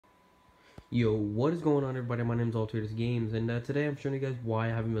Yo, what is going on, everybody? My name is Altertus Games, and today I'm showing you guys why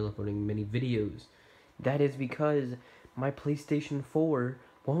I haven't been uploading many videos. That is because my PlayStation 4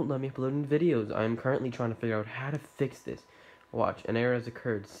 won't let me upload any videos. I'm currently trying to figure out how to fix this. Watch, an error has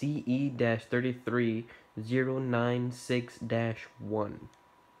occurred. CE-33096-1.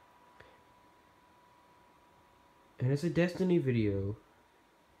 And it's a Destiny video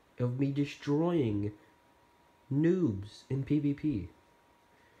of me destroying noobs in PvP.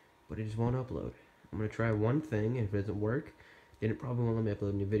 But it just won't upload. I'm going to try one thing, and if it doesn't work, then it probably won't let me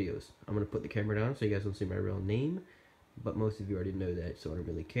upload new videos. I'm going to put the camera down so you guys don't see my real name, but most of you already know that, so I don't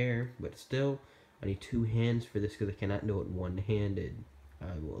really care. But still, I need two hands for this because I cannot do it one-handed.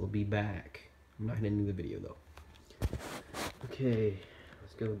 I will be back. I'm not going to end the video, though. Okay,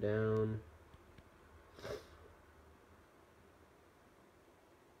 let's go down.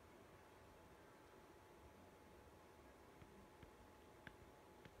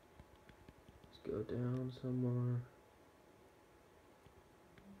 Go down some more.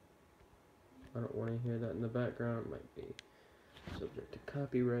 I don't want to hear that in the background. It might be subject to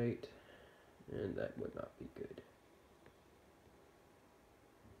copyright, and that would not be good.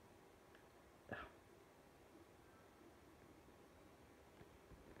 Ow.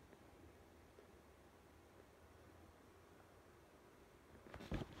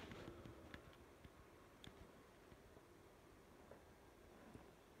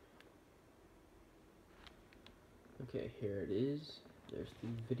 Okay, here it is. There's the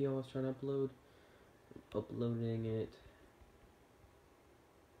video I was trying to upload. I'm uploading it.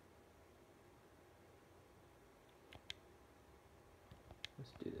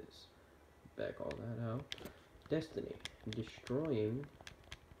 Let's do this. Back all that out. Destiny. Destroying.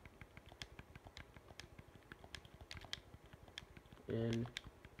 NPVP.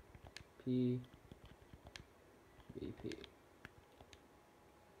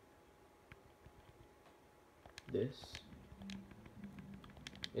 This,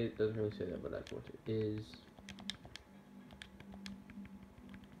 it doesn't really say that, but I just want to, is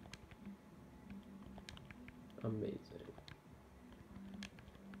amazing.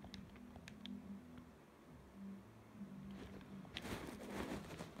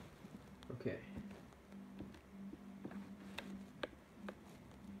 Okay.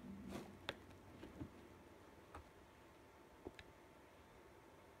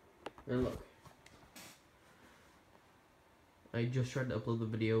 And look. I just tried to upload the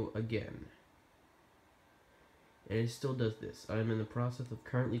video again, and it still does this. I'm in the process of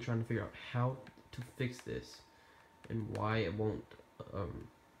currently trying to figure out how to fix this and why it won't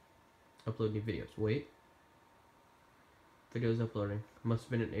upload new videos. Wait, video is uploading. Must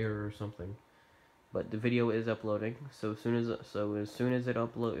have been an error or something, but the video is uploading. So as soon as it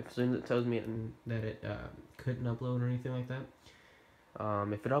tells me that it couldn't upload or anything like that,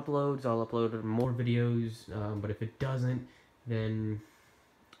 if it uploads, I'll upload more videos. But if it doesn't, then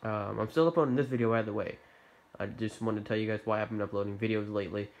I'm still uploading this video either way. I just wanted to tell you guys why I haven't been uploading videos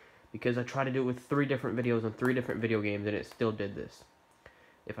lately, because I tried to do it with 3 different videos on 3 different video games, and it still did this.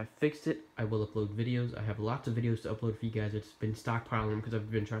 If I fixed it, I will upload videos. I have lots of videos to upload for you guys. It's been stockpiling them because I've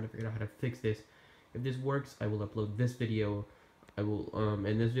been trying to figure out how to fix this. If this works, I will upload this video. I will,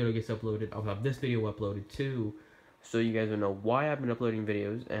 and this video gets uploaded, I'll have this video uploaded too, so you guys will know why I've been uploading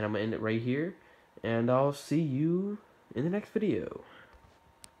videos. And I'm gonna end it right here, and I'll see you in the next video.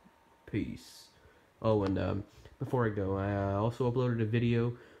 Peace. Oh, and before I go, I also uploaded a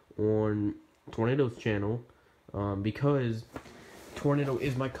video on Tornado's channel, because Tornado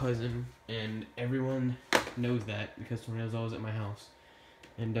is my cousin, and everyone knows that because Tornado's always at my house.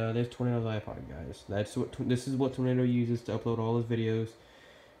 And there's Tornado's iPod, guys. This is what Tornado uses to upload all his videos.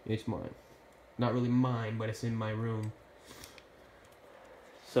 It's mine. Not really mine, but it's in my room.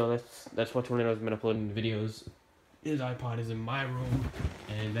 So that's what Tornado's been uploading videos. His iPod is in my room,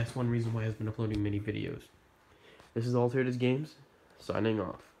 and that's one reason why I've been uploading many videos. This is Altertus Games, signing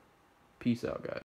off. Peace out, guys.